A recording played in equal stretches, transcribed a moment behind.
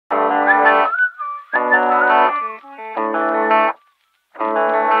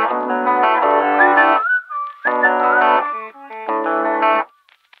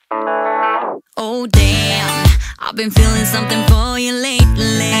been feeling something for you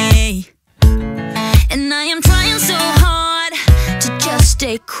lately, and I am trying so hard to just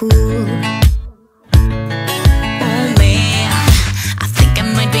stay cool. Oh man, I think I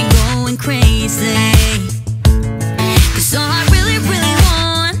might be going crazy, 'cause all I really, really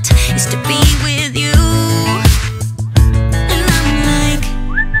want is to be with you. And I'm like,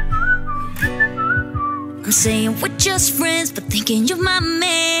 I'm saying we're just friends, but thinking you're my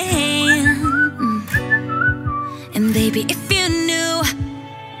man. And baby, if you knew,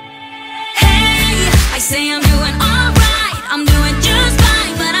 hey, I say I'm doing alright, I'm doing just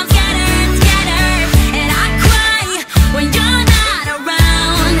fine, but I'm scattered, scattered, and I cry when you're not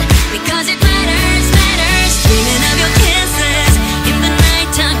around, because it matters, matters. Dreaming of your kisses in the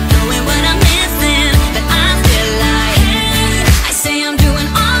nighttime, knowing what I'm missing, but I'm still like, hey, I say I'm doing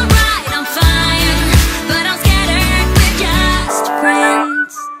alright, I'm fine, but I'm scattered, we're just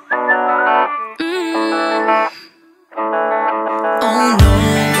friends. Oh no,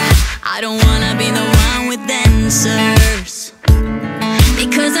 I don't wanna be the one with answers,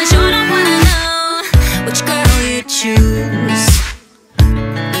 because I sure don't wanna know which girl you choose.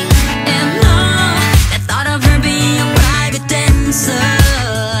 And no, the thought of her being a private dancer,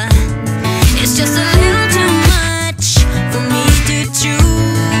 it's just a little too much for me to chew.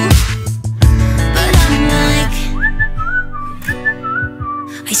 But I'm like,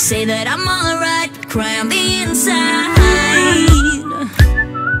 I say that I'm alright, but cry on the inside.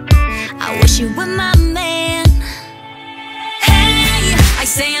 I wish you were my man. Hey, I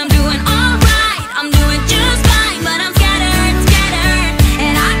say I'm doing alright, I'm doing just fine, but I'm scattered, scattered,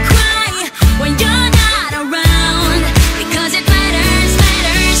 and I cry when you're not around, because it matters,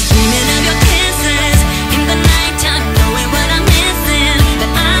 matters. Dreaming of your kisses in the nighttime, knowing what I'm missing,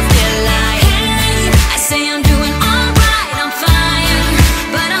 but I'm still like, hey, I say I'm doing alright, I'm fine,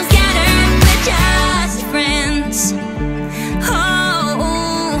 but I'm scattered, we're just friends.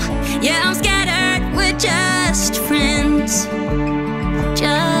 Oh, yeah, I'm scattered, we're just friends.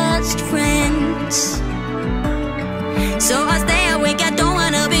 Just friends. So I stay awake, I don't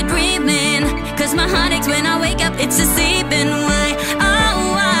wanna be dreaming, 'cause my heart aches when I wake up, it's a sleeping. Why, oh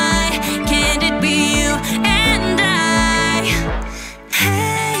why can't it be you and I?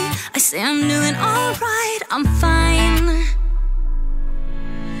 Hey, I say I'm doing alright, I'm fine.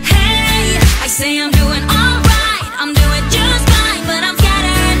 Hey, I say I'm doing alright, I'm doing just fine, but I'm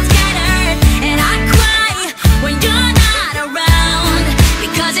scattered, scattered, and I cry when you're not around,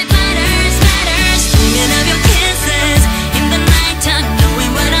 because it matters, matters. Dreaming of your kisses in the nighttime,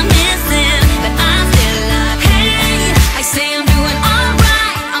 knowing what I'm missing, but I'm still like, hey, I say I'm doing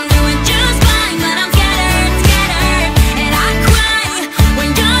alright, I'm doing just fine, but I'm scattered, scattered, and I cry when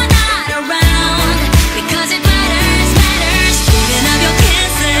you're not around, because it matters, matters. Dreaming of your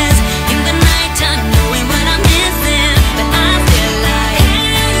kisses in the nighttime, knowing what I'm missing, but I'm still like,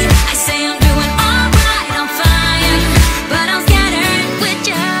 hey, I say I'm doing alright, I'm fine, but I'm scattered, we're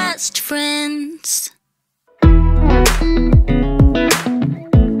just friends.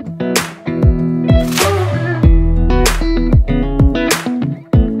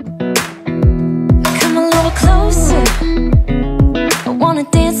 Come a little closer, I wanna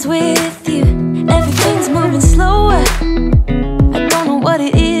dance with you. Everything's moving slower, I don't know what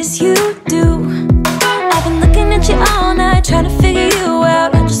it is you do. I've been looking at you all night, trying to figure you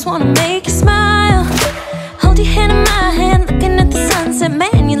out. I just wanna make you smile, hold your hand in my hand, looking at the sunset.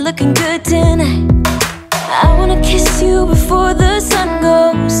 Man, you're looking good tonight. I wanna kiss you before the sun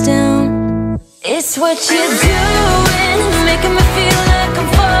goes down. It's what you're doing, making me feel like I'm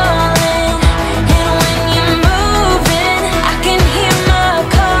falling. And when you're moving, I can hear my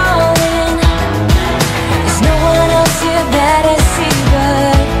calling. There's no one else here that I see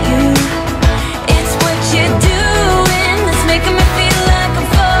but you. It's what you're doing that's making me feel like I'm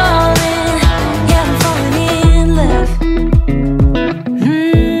falling. Yeah, I'm falling in love.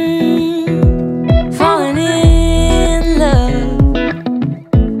 Falling in love.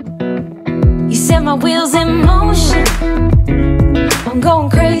 You set my wheels in motion, I'm going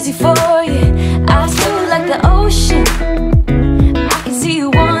crazy for you. Eyes blue like the ocean, I can see you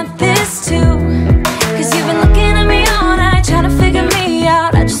want this too. 'Cause you've been looking at me all night, trying to figure me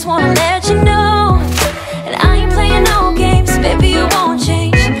out. I just wanna let you know, and I ain't playing no games, baby, you won't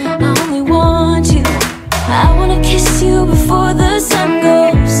change. I only want you. I wanna kiss you before the sun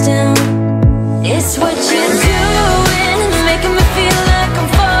goes down. It's what you're doing, making me feel like I'm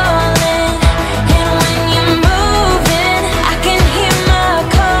falling. And when you're moving, I can hear my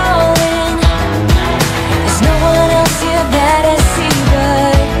calling.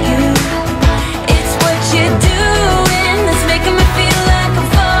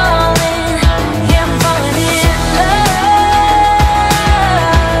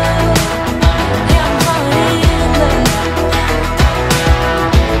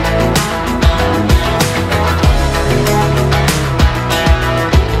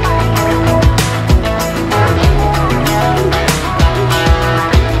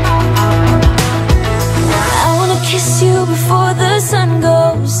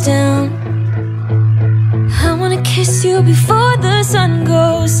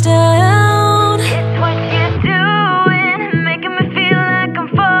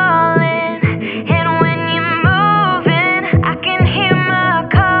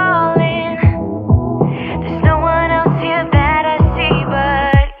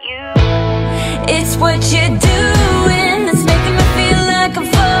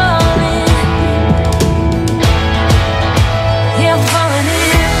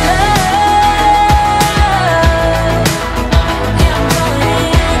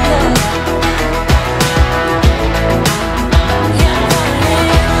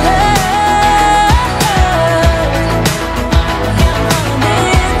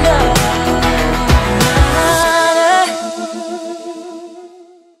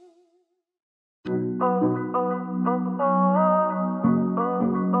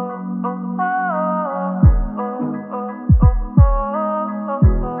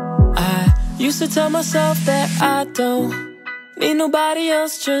 Used to tell myself that I don't need nobody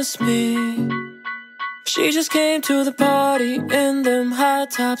else, just me. She just came to the party in them high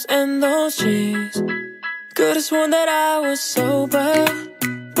tops and those jeans. Could've sworn that I was sober,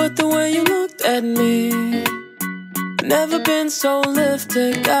 but the way you looked at me, never been so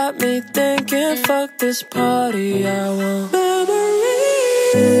lifted, got me thinking, fuck this party, I want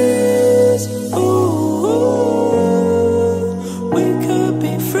memories. Ooh, we could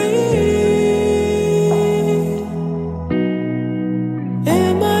be free.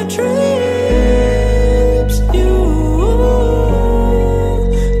 In my dreams, you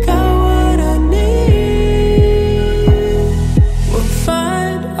got what I need. We'll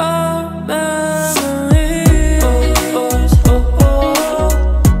find our memories.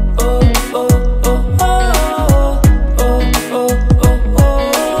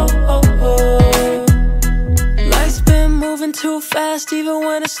 Life's been moving too fast, even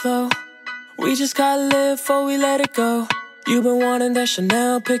when it's slow. We just gotta live before we let it go. You've been wanting that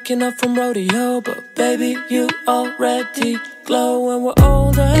Chanel, picking up from rodeo, but baby, you already glow. When we're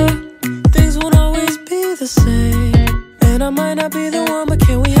older, things won't always be the same, and I might not be the one, but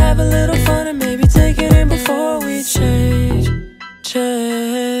can we have a little fun and maybe take it in before we change?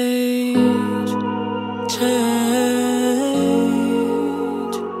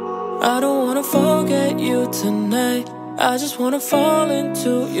 I don't wanna forget you tonight, I just wanna fall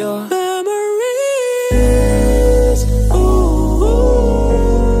into your memories. Ooh,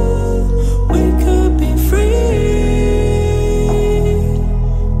 we could be free.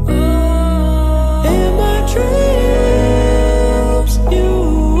 In my dreams, you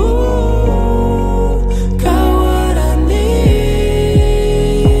got what I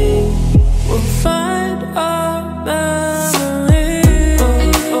need. We'll find our memories.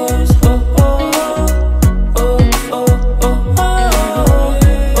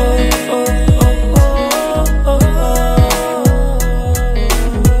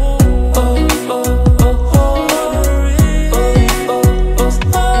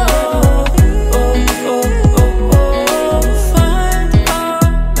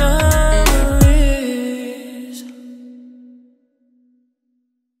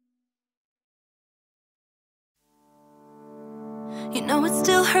 You know it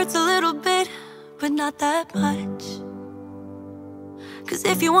still hurts a little bit, but not that much. 'Cause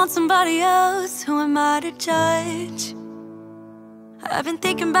if you want somebody else, who am I to judge? I've been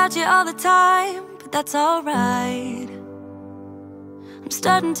thinking about you all the time, but that's alright. I'm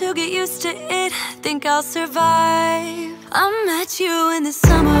starting to get used to it, think I'll survive. I met you in the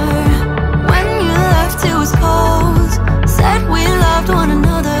summer, when you left it was cold. Said we loved one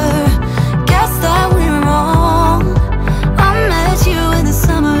another, guess that we were wrong. I met you in the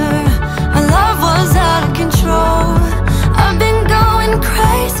summer, our love was out of control. I've been going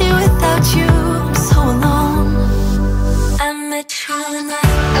crazy without you for so long. I met you in the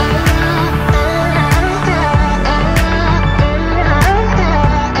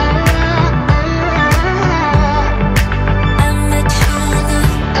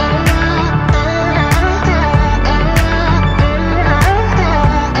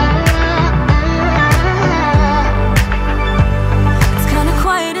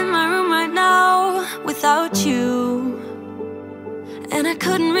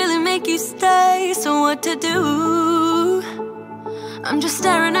so what to do? I'm just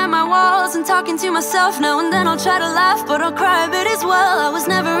staring at my walls and talking to myself. Now and then I'll try to laugh, but I'll cry a bit as well. I was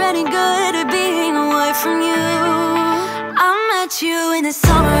never any good at being away from you. I met you in the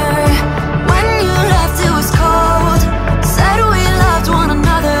summer, when you left it was cold. Said we loved one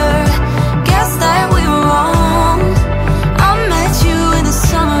another, guess that we were wrong. I met you in the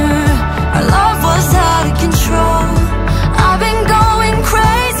summer, our love was out of control. I've been going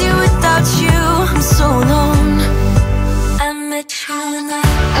crazy without you for so long. I met you in the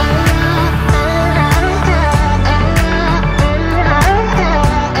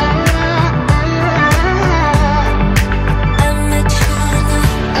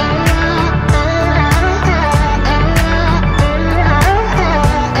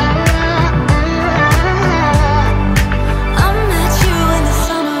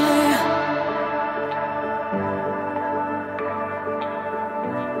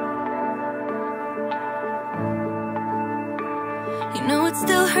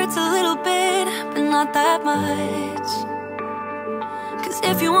that much. 'Cause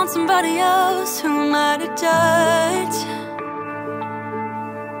if you want somebody else, who am I to judge?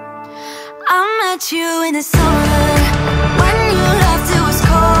 I met you in the summer, when you left it was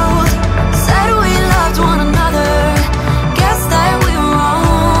cold. Said we loved one another, guess that we were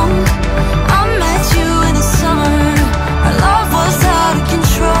wrong. I met you in the summer, our love was out of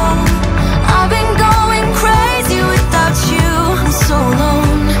control. I've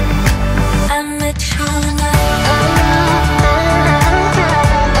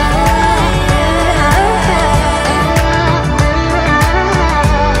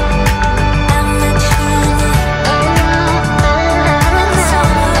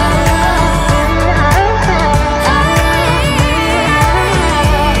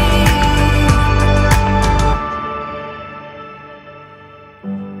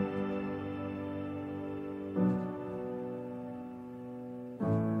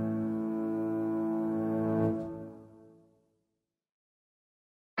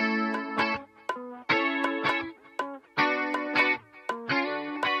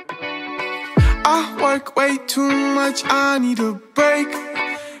I work way too much, I need a break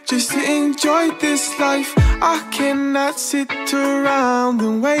just to enjoy this life. I cannot sit around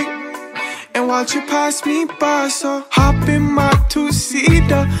and wait and watch you pass me by. So hop in my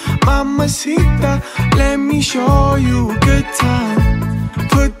two-seater, mamacita, let me show you a good time.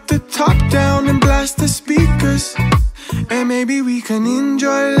 Put the top down and blast the speakers, and maybe we can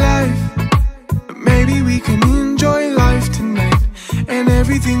enjoy life. Maybe we can enjoy life tonight, and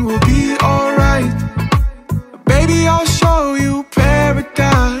everything will be alright. Baby, I'll show you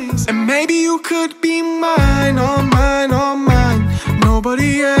paradise, and maybe you could be mine, all mine, all mine.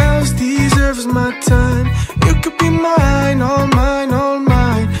 Nobody else deserves my time. You could be mine, all mine, all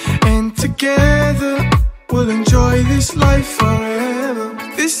mine. And together we'll enjoy this life forever.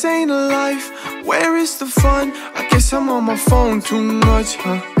 This ain't a life, where is the fun? I guess I'm on my phone too much,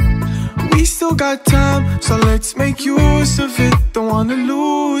 huh? We still got time, so let's make use of it. Don't wanna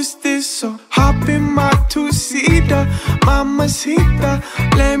lose this, so hop in my two-seater, mamacita,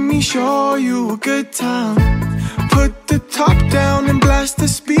 let me show you a good time. Put the top down and blast the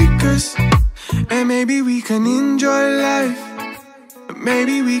speakers, and maybe we can enjoy life.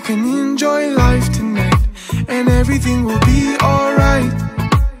 Maybe we can enjoy life tonight, and everything will be alright.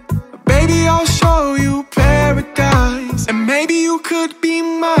 Baby, I'll show you paradise, and maybe you could be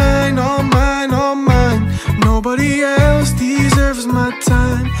mine, all mine, all mine. Nobody else deserves my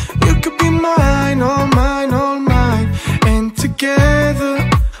time. You could be mine, all mine, all mine. And together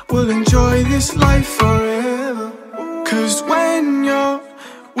we'll enjoy this life forever. 'Cause when you're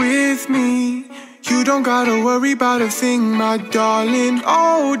with me, you don't gotta worry about a thing, my darling.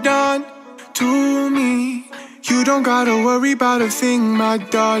 Hold on to me. You don't gotta worry about a thing, my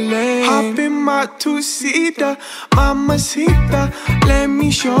darling. Hop in my two-seater, mamacita, let me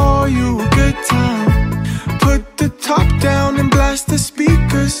show you a good time. Put the top down and blast the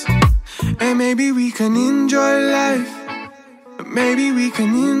speakers, and maybe we can enjoy life. Maybe we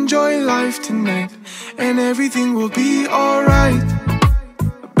can enjoy life tonight, and everything will be alright.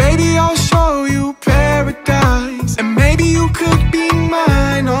 Baby, I'll show you paradise, and maybe you could be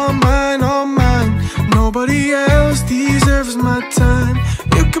mine, all mine, all mine. Nobody else deserves my time.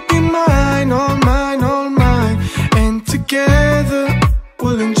 You could be mine, all mine, all mine. And together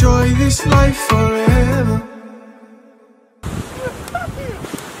we'll enjoy this life forever.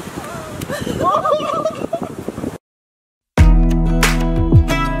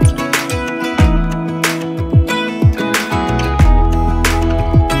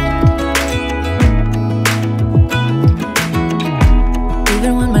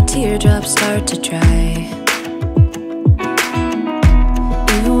 Even when my teardrops start to dry,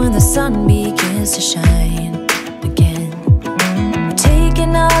 even when the sun begins to shine again,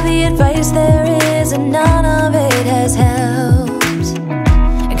 taking all the advice there is and none of it has helped.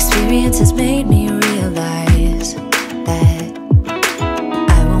 Experience has made me realize that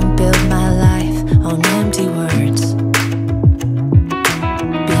I won't build my life on empty words.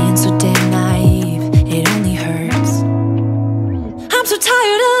 Being so damn naive, it only hurts. I'm so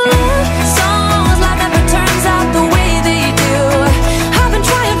tired of love songs, life never turns out the way they do. I've been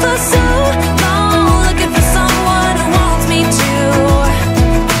trying for so long, looking for someone who wants me to.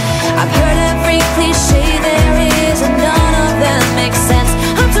 I've heard every cliche there is, and none of them make sense.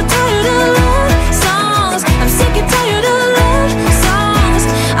 I'm so tired of love songs, I'm sick and tired of love songs.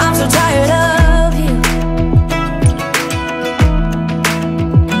 I'm so tired of you.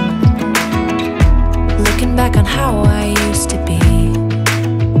 Looking back on how I used to be,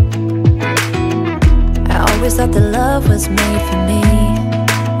 I always thought that love was made for me.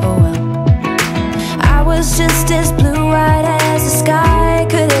 Oh well, I was just as blue-eyed as the sky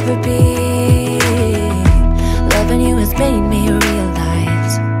could ever be. Loving you has made me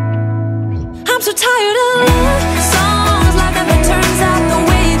realize I'm so tired of love songs, life never turns out the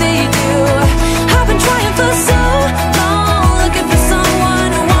way they do. I've been trying for so long, looking for someone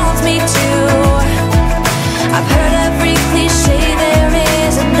who wants me to. I've heard every cliche there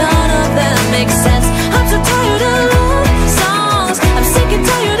is, and none of them make sense. I'm so tired of love songs, I'm sick and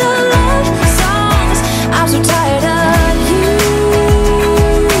tired of love songs. I'm so tired of you.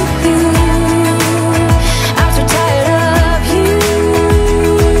 I'm so tired of you.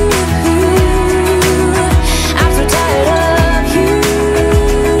 I'm so tired of you.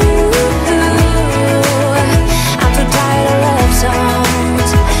 I'm so tired of love songs,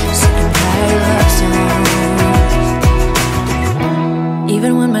 sick and tired of love songs.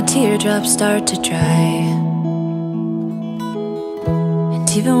 Even when my teardrops start to dry, and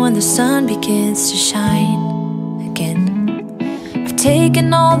even when the sun begins to shine again, I've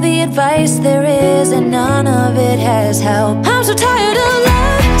taken all the advice there is, and none of it has helped. I'm so tired of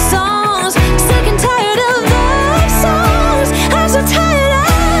love songs, tired of love songs. I'm so tired of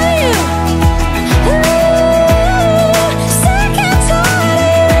you. Ooh, sick and tired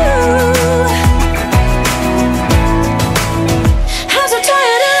of you. I'm so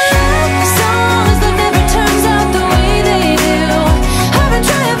tired of love songs that never turns out the way they do. I've been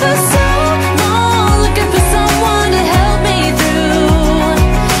trying for so long, looking for someone to help me through.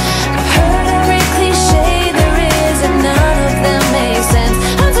 I've heard every cliche there is, and none of them make sense.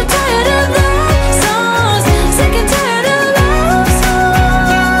 I'm so tired of love songs, sick and tired of love songs.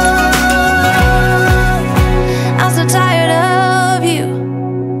 I'm so tired of you.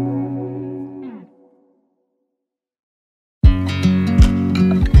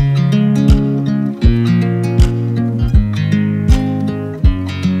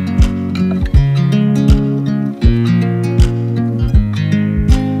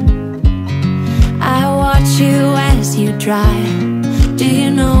 I watch you as you drive. Do you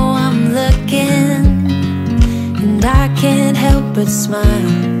know I'm looking? And I can't help but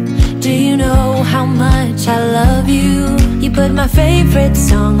smile. Do you know how much I love you? You put my favorite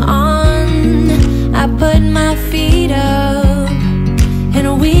song on, I put my feet up,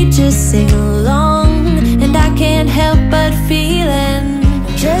 and we just sing along. And I can't help but feeling,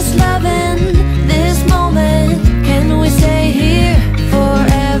 just loving this moment. Can we stay here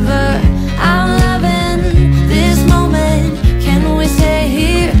forever? I'm loving this moment. Can we stay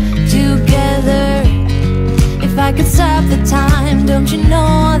here together? If I could stop the time, don't you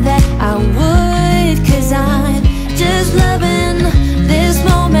know that I would? 'Cause I'm just loving this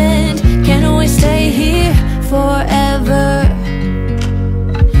moment. Can we stay here forever?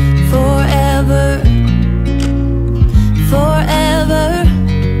 Forever. Forever.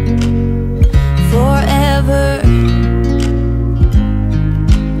 Forever.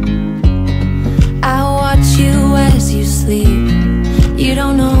 I watch you as you sleep. You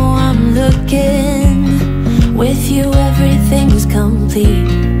don't know I'm looking. With you everything's complete.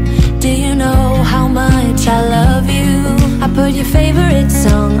 Do you know how much I love you? I put your favorite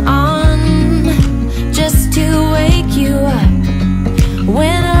song on just to wake you up.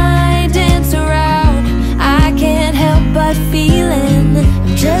 When I dance around, I can't help but feeling,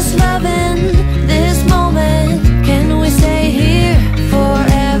 I'm just loving this moment. Can we stay here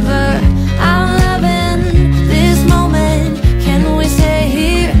forever? I'm loving this moment. Can we stay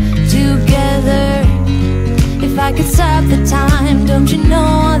here together? If I could stop the time, don't you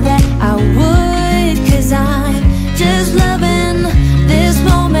know that I would? 'Cause I'm just loving this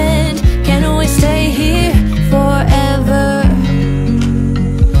moment. Can we stay here forever?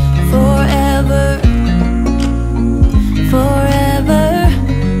 Forever. Forever.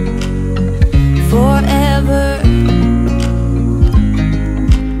 Forever.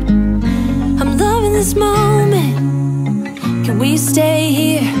 I'm loving this moment. Can we stay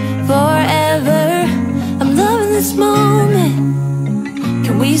here forever? I'm loving this moment.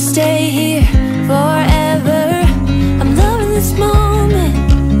 Can we stay here forever? I'm loving this moment.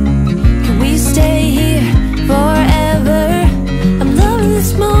 Can we stay here forever? I'm loving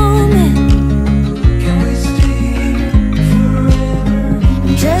this moment. Can we stay here forever?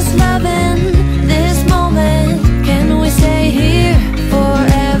 I'm just loving this moment. Can we stay here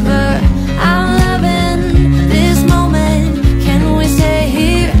forever? I'm loving this moment. Can we stay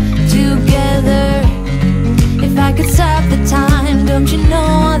here together? If I could stop the time, don't you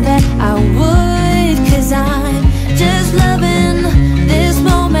know that I would? 'Cause I'm just loving this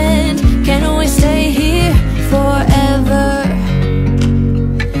moment. Can we stay here forever?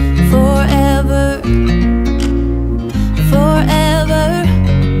 Forever. Forever.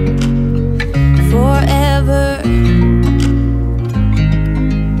 Forever.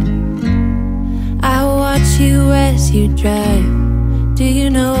 I watch you as you drive. Do you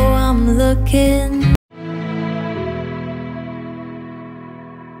know I'm looking?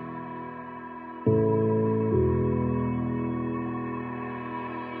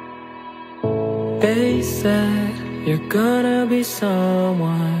 They said you're gonna be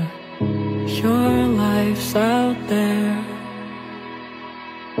someone. Your life's out there,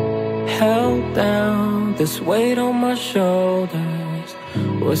 held down. This weight on my shoulders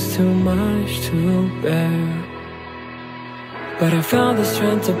was too much to bear. But I found the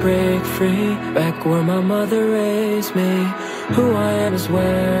strength to break free, back where my mother raised me. Who I am is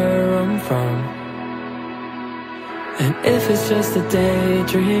where I'm from. And if it's just a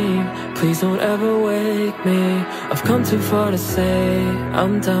daydream, please don't ever wake me. I've come too far to say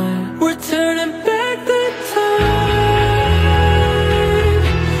I'm done. We're turning back the time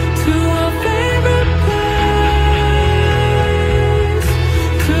to our favorite place,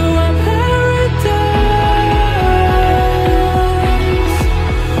 to our paradise.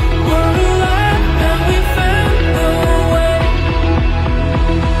 We're alive and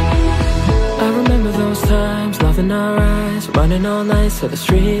till the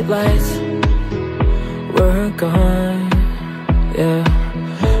street lights were gone, yeah.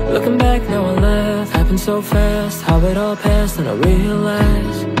 Looking back now I laugh, happened so fast, how it all passed and I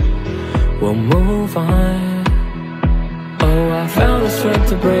realized we'll move on. Oh, I found the strength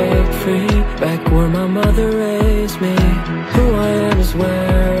to break free, back where my mother raised me. Who I am is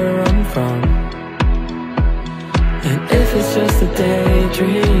where I'm from, and if it's just a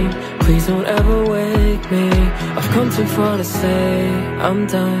daydream, please don't ever wake me. I've come too far to say I'm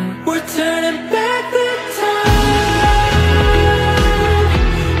done. We're turning back the time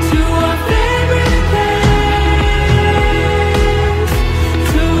to our favorite place,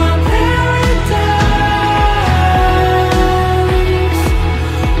 to our paradise,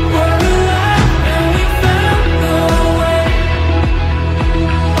 where we laughed and we found the way.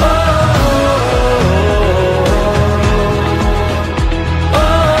 Oh, oh,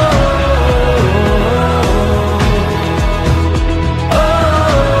 oh,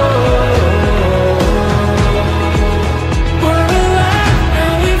 oh.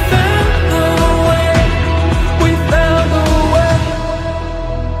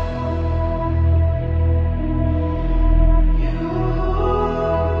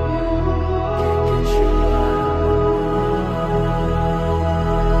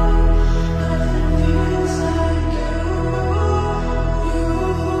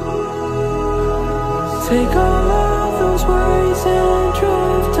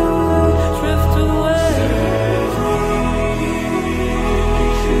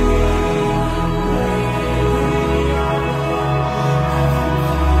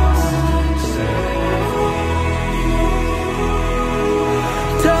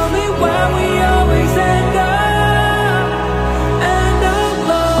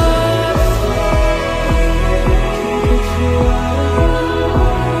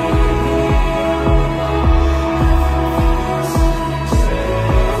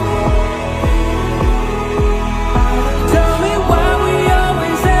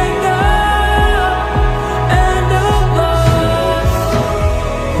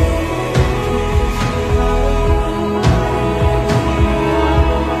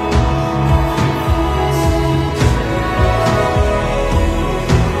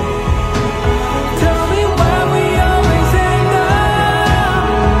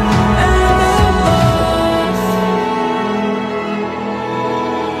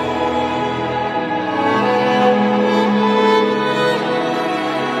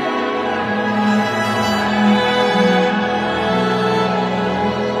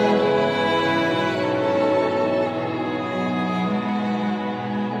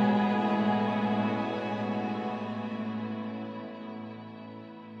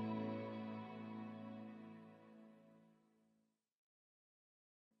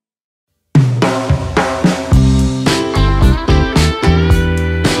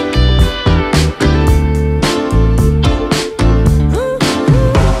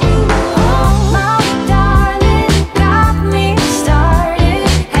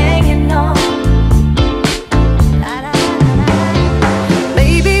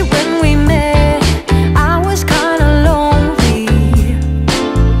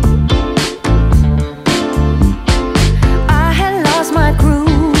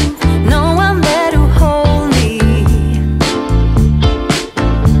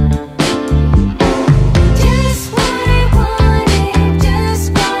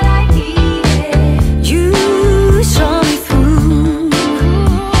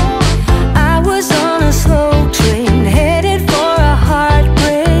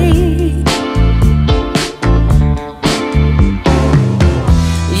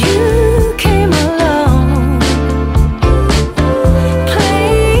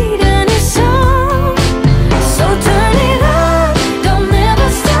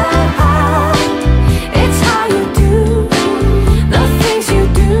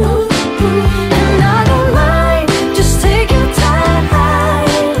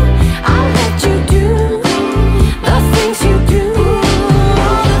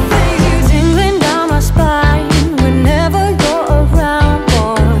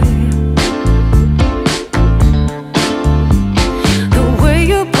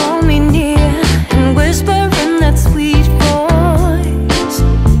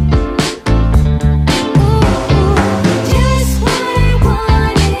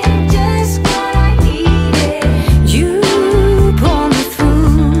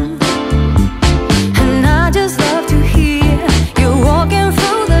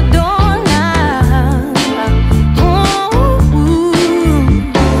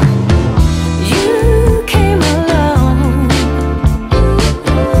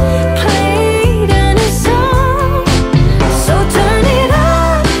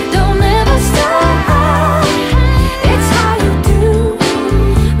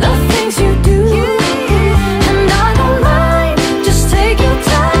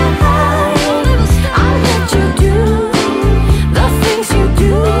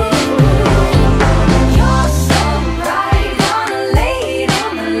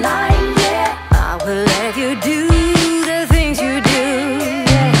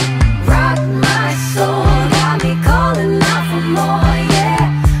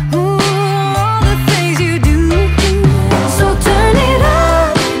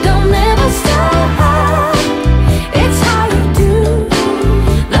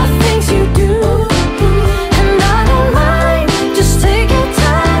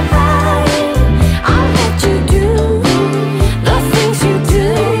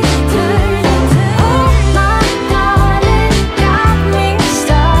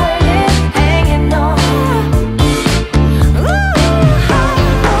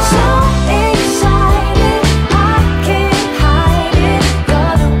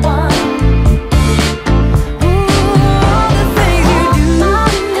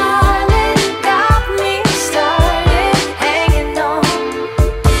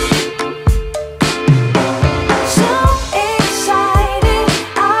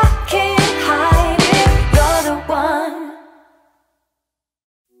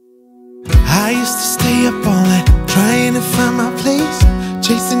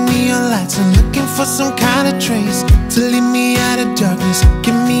 for some kind of trace to lead me out of darkness.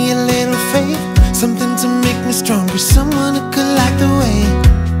 Give me a little faith, something to make me stronger, someone who could light the way.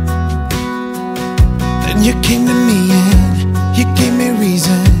 Then you came to me and you gave me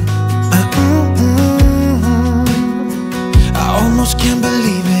reason. I almost can't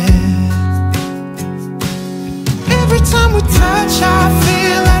believe it. Every time we touch, I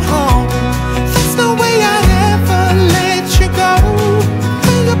feel at home. There's no way I'd ever let you go.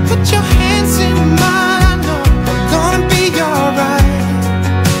 When you put your hands in mine, I know I'm gonna be alright.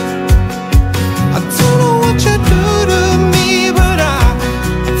 I don't know what you do to me, but I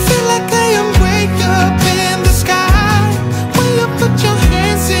feel like I am way up in the sky. When you put your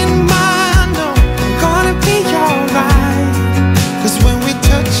hands in mine, I know I'm gonna be alright. Cause when we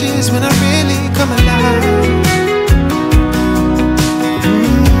touch is when I really come alive.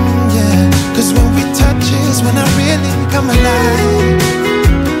 Cause when we touch is when I really come alive.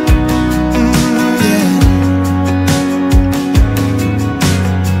 Yeah.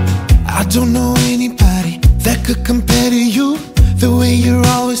 I don't know anybody that could compare to you. The way you're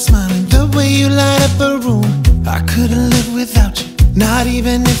always smiling, the way you light up a room. I couldn't live without you, not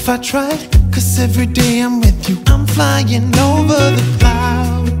even if I tried. Cause every day I'm with you, I'm flying over the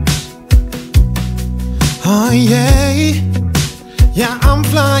clouds. Oh yeah. Yeah, I'm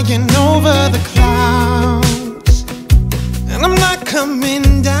flying over the clouds, and I'm not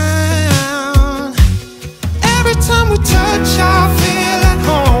coming down. Every time we touch, I feel at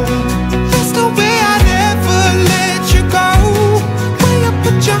home. There's no way I'd ever let you go. When you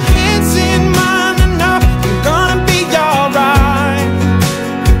put your hands in mine, I know I'm gonna be alright.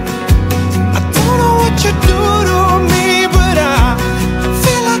 I don't know what you do to me, but I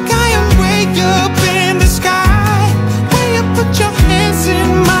feel like I am way up in the sky. When you put your hands in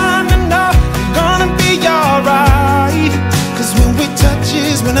mine, I know I'm gonna be alright. Cause when we touch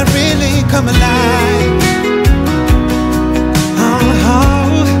is when I really come alive.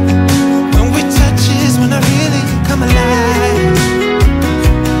 Oh, when we touch is when I really come alive.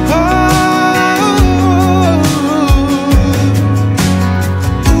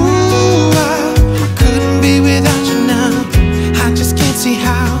 I couldn't be without you now. I just can't see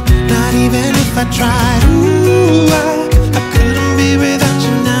how, not even if I tried. I couldn't be without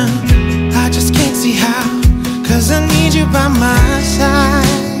you now. I just can't see how, cause I need you by my side.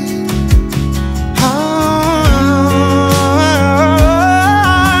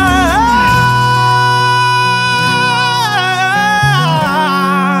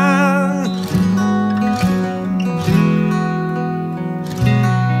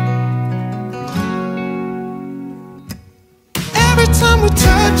 Every time we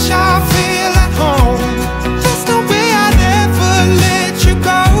touch, I feel at home. There's no way I'd ever let you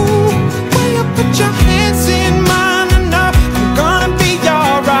go. When you put your hands in mine, I know I'm gonna be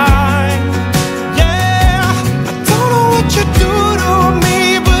alright. Yeah, I don't know what you do to me,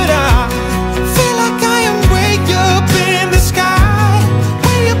 but I feel like I am way up in the sky.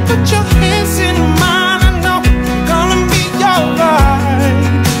 When you put your hands in mine, I know I'm gonna be alright.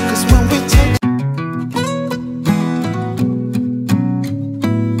 Cause when we touch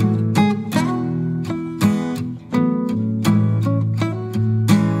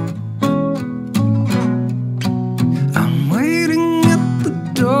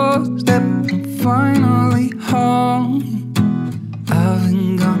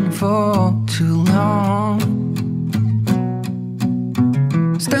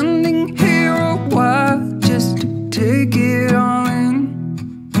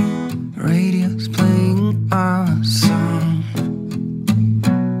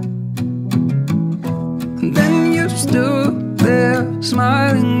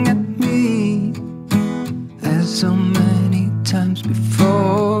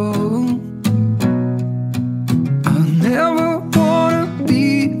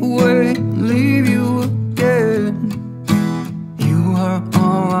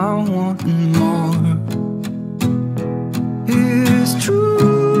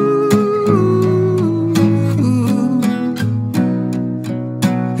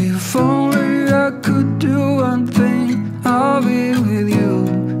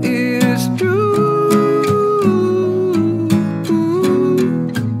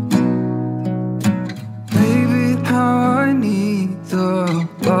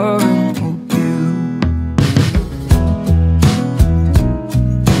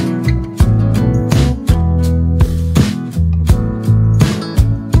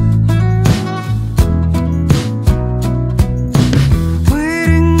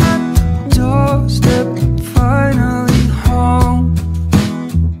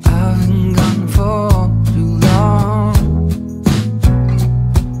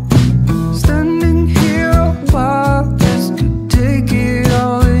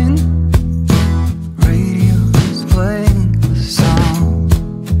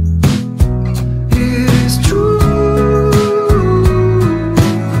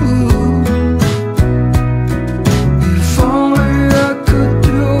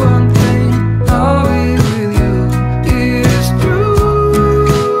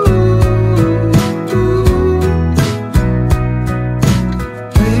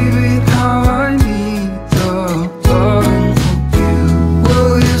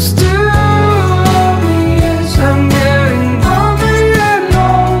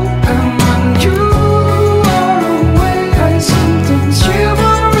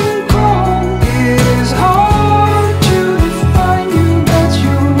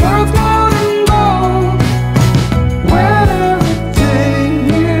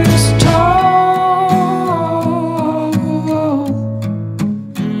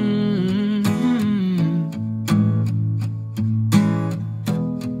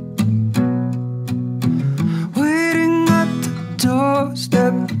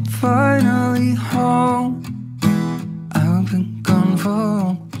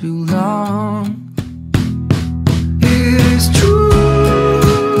for too long.